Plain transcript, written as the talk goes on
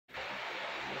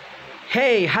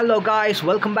Hey, hello guys,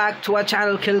 welcome back to our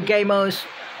channel Kilgamers.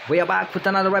 We are back with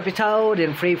another episode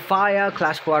in Free Fire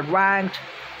Clash Squad Ranked.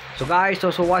 So guys,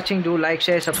 those who are watching, do like,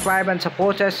 share, subscribe and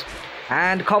support us.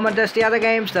 And comment us the other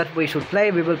games that we should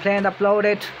play. We will play and upload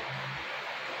it.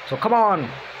 So come on,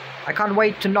 I can't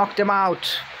wait to knock them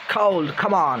out. Cold,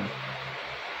 come on.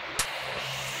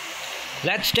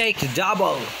 Let's take the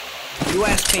double.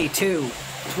 USP 2,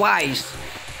 twice.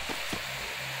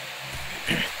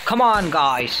 Come on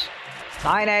guys.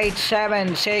 9, 8,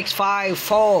 7, 6, 5,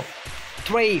 4,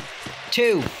 3,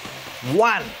 2,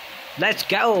 1. Let's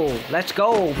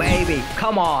go baby,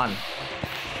 come on.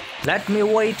 Let me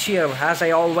wait here as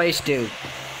I always do.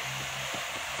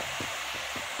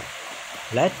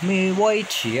 Let me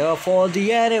wait here for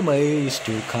the enemies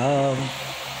to come,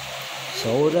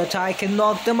 so that I can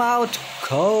knock them out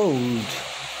cold.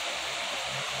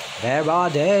 Where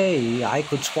are they? I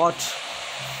could spot.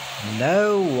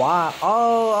 No, why?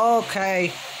 Oh,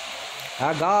 okay.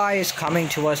 A guy is coming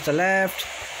towards the left.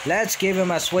 Let's give him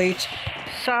a sweet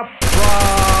surprise.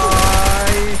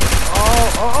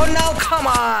 Oh no, come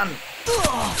on.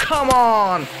 Come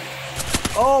on.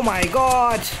 Oh my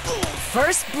god.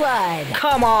 First blood.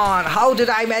 Come on, how did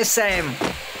I miss him?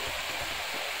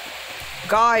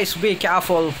 Guys, be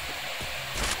careful.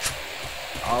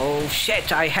 Oh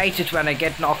shit, I hate it when I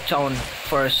get knocked down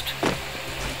first.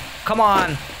 Come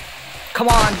on. Come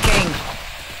on, King.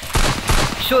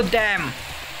 Shoot them.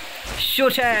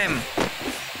 Shoot him.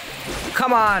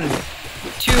 Come on.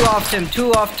 Two of them.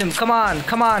 Come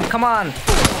on.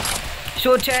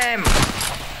 Shoot him.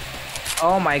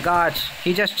 Oh my god.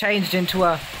 He just changed into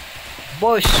a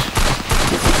bush.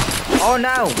 Oh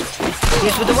no.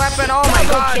 He's with the weapon. Oh my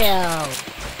god.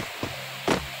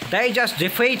 They just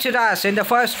defeated us in the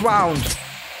first round.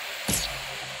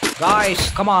 Guys,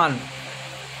 come on.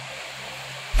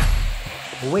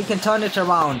 We can turn it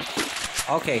around.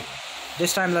 Okay,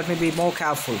 this time let me be more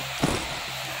careful.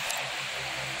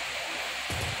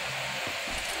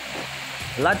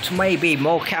 Let me be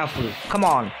more careful. Come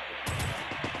on.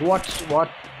 What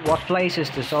place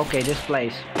is this? Okay, this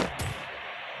place.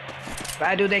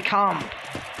 Where do they come?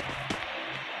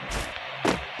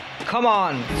 Come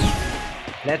on.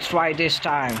 Let's try this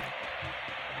time.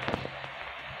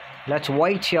 Let's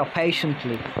wait here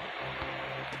patiently.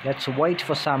 Let's wait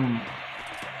for some.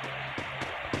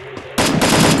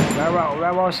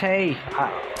 Where was he?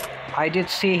 I did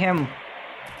see him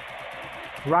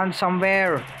run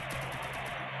somewhere.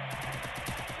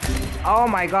 Oh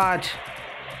my god.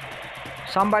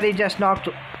 Somebody just knocked.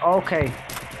 Okay.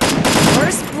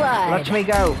 First blood. Let me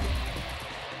go.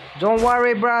 Don't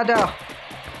worry, brother.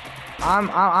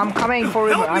 I'm coming for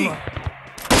you. Oh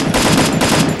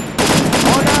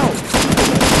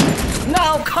no.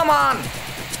 No, come on.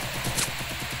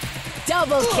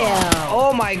 Double kill.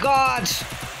 Oh my god.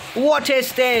 What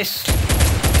is this?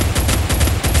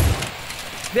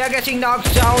 We are getting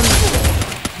knocked down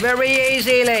very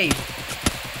easily.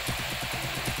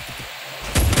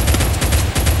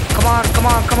 Come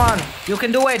on. You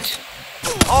can do it.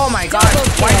 Oh my god.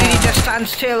 Why did he just stand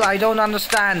still? I don't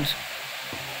understand.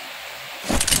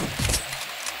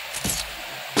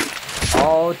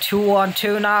 Oh, 2 on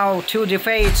 2 now. 2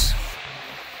 defeats.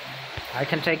 I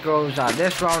can take Rosa.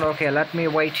 This round, okay, let me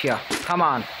wait here. Come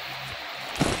on.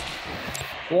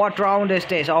 What round is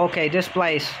this? Okay, this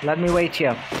place. Let me wait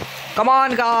here. Come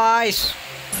on, guys.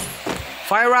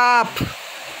 Fire up.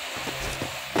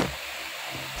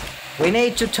 We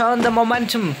need to turn the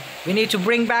momentum. We need to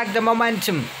bring back the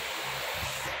momentum.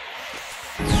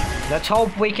 Let's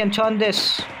hope we can turn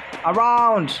this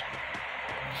around.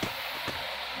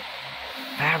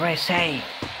 Where is he?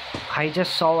 I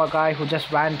just saw a guy who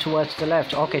just ran towards the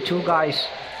left. Okay, 2 guys.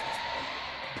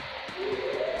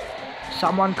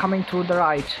 Someone coming through the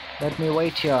right. Let me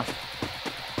wait here.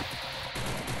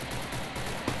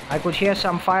 I could hear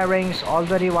some firings.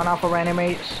 Already 1 of our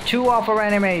enemies. 2 of our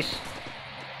enemies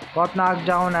got knocked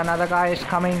down. Another guy is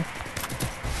coming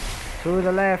through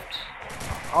the left.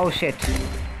 Oh shit.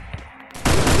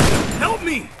 Help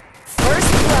me!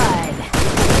 First blood.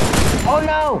 Oh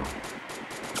no!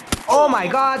 Oh my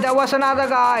god, there was another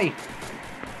guy.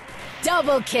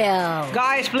 Double kill.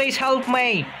 Guys, please help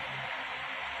me.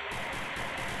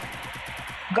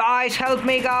 Guys, help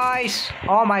me, guys.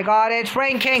 Oh my god, it's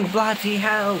ranking. Bloody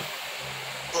hell.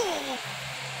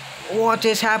 What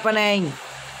is happening?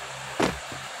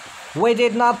 We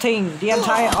did nothing. The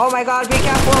entire... Oh my god, be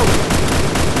careful.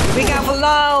 Be careful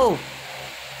now.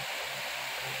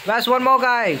 There's one more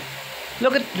guy.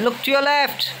 Look to your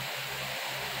left.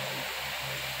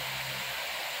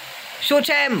 Shoot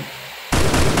him.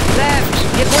 Left.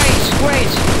 Yeah,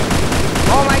 great.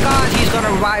 Oh my god, he's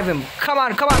gonna revive him. Come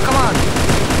on, come on, come on.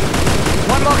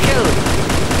 One more kill.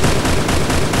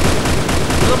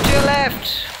 Look to your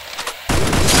left.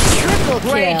 Triple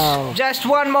Great. kill. Just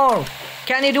one more.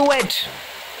 Can you do it?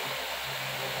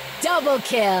 Double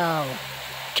kill.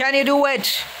 Can you do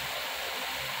it?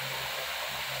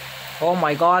 Oh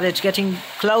my god, it's getting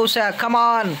closer. Come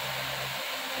on.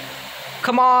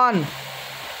 Come on.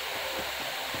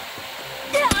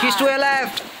 He's to your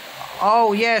left.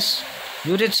 Oh yes.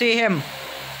 You did see him.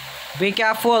 Be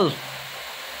careful.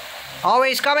 Oh,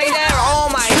 he's coming there. Oh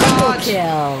my god.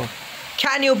 Kill.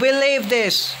 Can you believe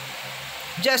this?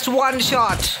 Just one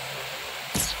shot.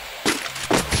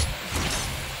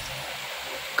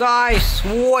 Guys,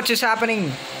 what is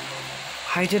happening?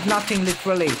 I did nothing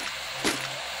literally.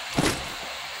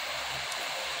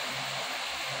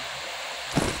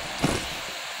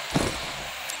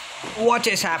 What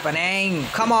is happening?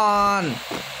 Come on.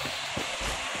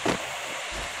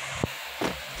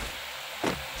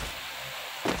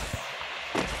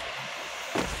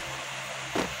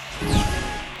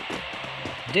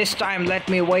 This time let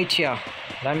me wait here.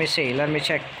 Let me see. Let me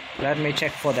check. Let me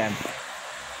check for them.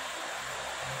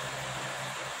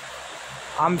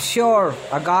 I'm sure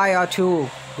a guy or two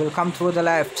will come through the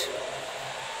left.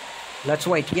 Let's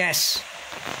wait. Yes.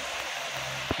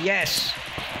 Yes.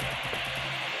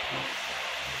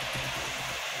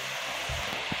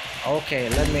 Okay,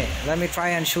 let me try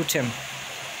and shoot him.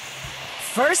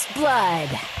 First blood.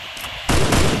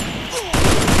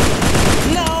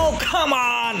 No, come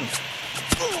on.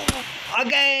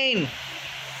 Again.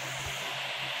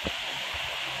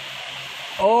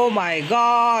 Oh my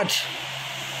god.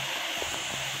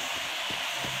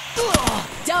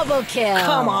 Double kill.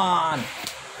 Come on.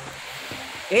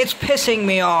 It's pissing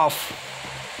me off.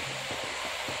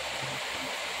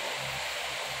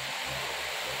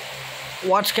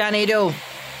 What can he do?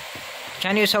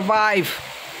 Can you survive?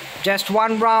 Just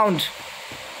one round.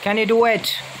 Can you do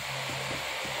it?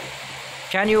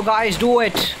 Can you guys do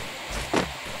it?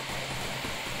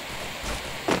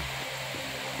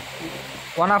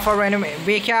 One of our enemy.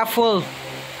 Be careful.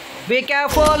 Be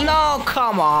careful. No,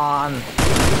 come on.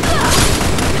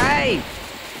 Hey,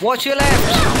 watch your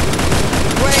left.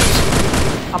 Great.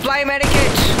 Apply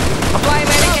medikit. Apply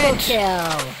medikit. Double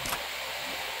kill.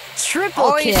 Triple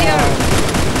oh, kill. He's here.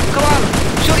 Come on.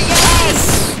 Shoot it.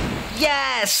 Yes.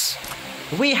 Yes.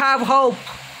 We have hope.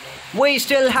 We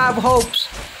still have hopes.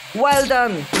 Well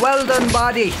done. Well done,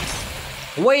 buddy.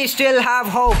 We still have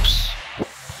hopes.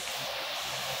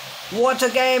 What a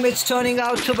game it's turning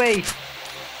out to be.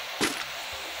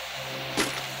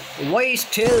 We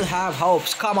still have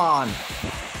hopes. Come on.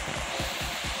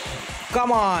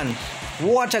 Come on.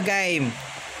 What a game.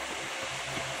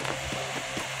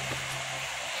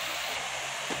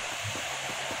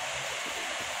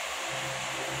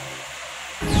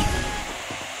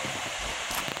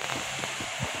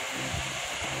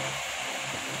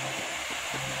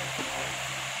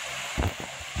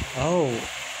 Oh,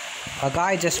 a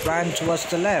guy just ran towards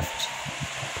the left.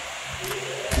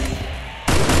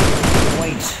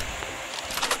 Wait.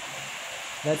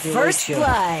 Let me wait First here.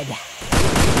 blood.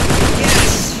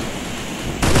 Yes!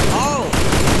 Oh!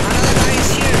 Another guy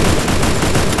is here!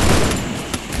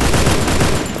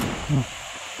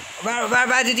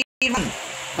 Where did he run?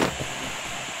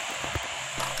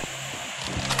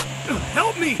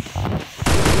 Help me!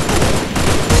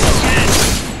 Yes!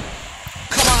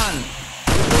 Come on!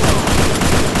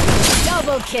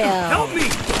 Double kill. Help me!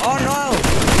 Oh no!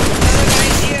 Another guy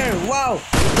is here! Wow!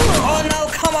 Oh no,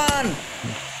 come on!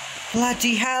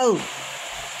 Bloody hell!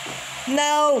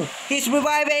 No! He's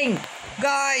reviving!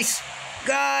 Guys!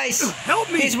 Guys!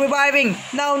 Help me! He's reviving!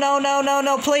 No, no, no, no,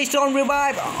 no! Please don't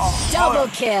revive! Oh, Double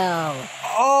kill.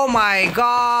 oh my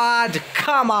god!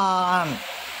 Come on!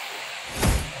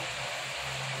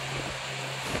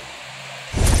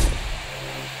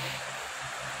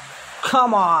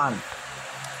 Come on!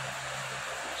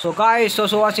 So guys,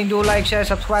 those who are watching, do like, share,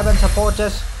 subscribe and support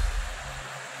us.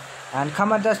 And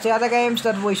comment us the other games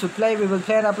that we should play. We will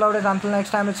play and upload it. Until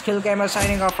next time, it's kilgamers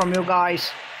signing off from you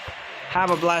guys.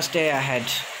 Have a blessed day ahead.